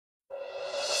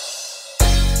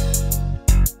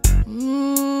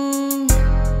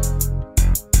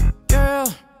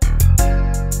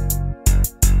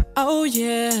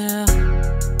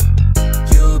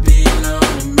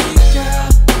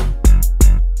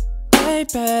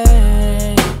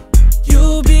baby,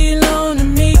 you belong to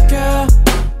me, girl.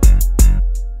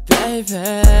 Baby,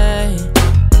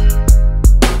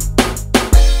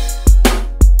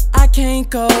 I can't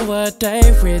go a day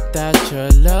without your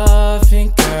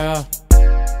loving, girl.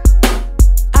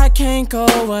 I can't go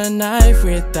a night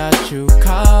without you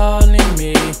calling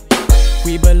me.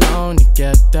 We belong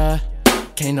together,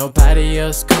 can't nobody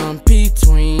else come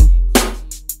between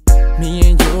me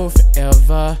and you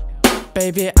forever.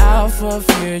 Baby, I'll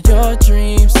fulfill your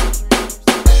dreams.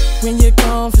 When you're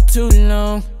gone for too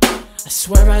long, I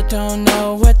swear I don't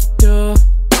know what to do.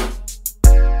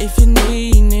 If you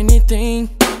need anything,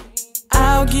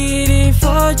 I'll get it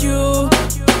for you.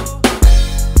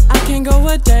 I can't go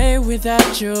a day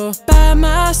without you by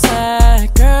my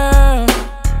side, girl.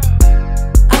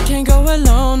 I can't go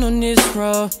alone on this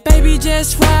road. Baby,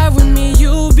 just ride with me,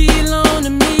 you belong to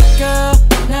me, girl.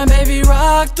 Now baby,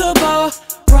 rock the boat,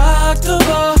 rock the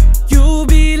boat. You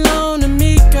belong to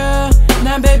me, girl.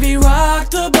 Now baby, rock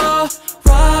the boat,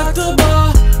 rock the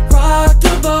boat, rock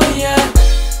the boat, yeah.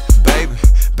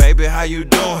 Baby, how you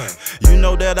doing? You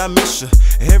know that I miss you.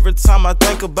 Every time I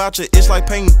think about you, it's like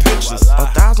painting pictures.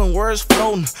 1,000 words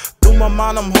floating through my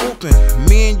mind, I'm hoping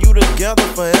me and you together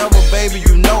forever, baby,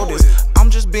 you know this. I'm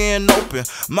just being open,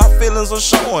 my feelings are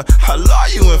showing. I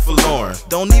love you and forlorn.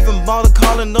 Don't even bother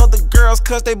calling other girls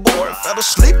cause they bored. Fell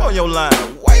asleep on your line,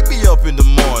 wake me up in the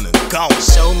morning. Go on.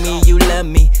 Show me you love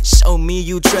me, show me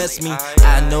you trust me.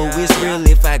 I know it's real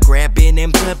if I grab it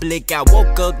in public. I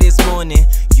woke up this morning,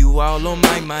 you all on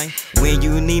my mind. When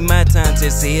you need my time,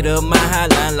 just hit up my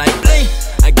hotline like bling.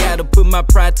 I gotta put my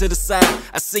pride to the side.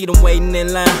 I see them waiting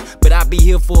in line, but I'll be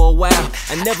here for a while.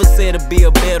 I never said it'd be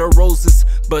a bed of roses,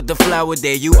 but the flower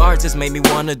there you are just made me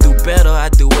wanna do better. I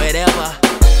do whatever.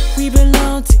 We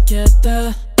belong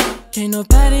together, can't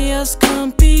nobody else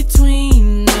come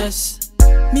between us.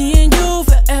 Me and you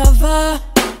forever,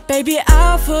 baby,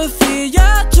 I'll fulfill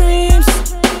your dreams.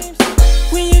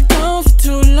 When you're gone for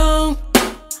too long,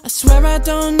 I swear I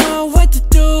don't know what to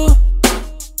do.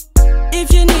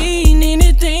 If you need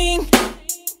anything,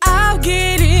 I'll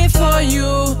get it for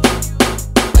you.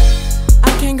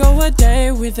 I can't go a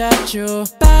day without you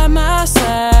by my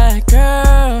side,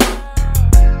 girl.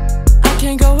 I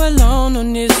can't go alone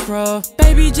on this road.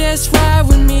 Baby, just ride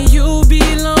with me, you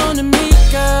belong to me,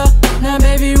 girl. Now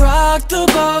baby, rock the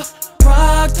boat,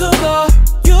 rock the boat.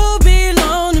 You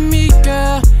belong to me,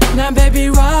 girl. Now baby,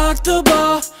 rock the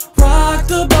boat, rock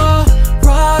the boat,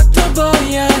 rock the boat,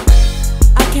 yeah.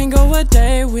 I can't go a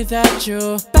day without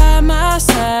you by my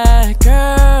side,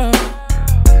 girl.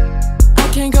 I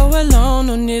can't go alone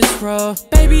on this road.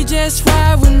 Baby, just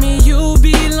ride with me, you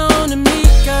belong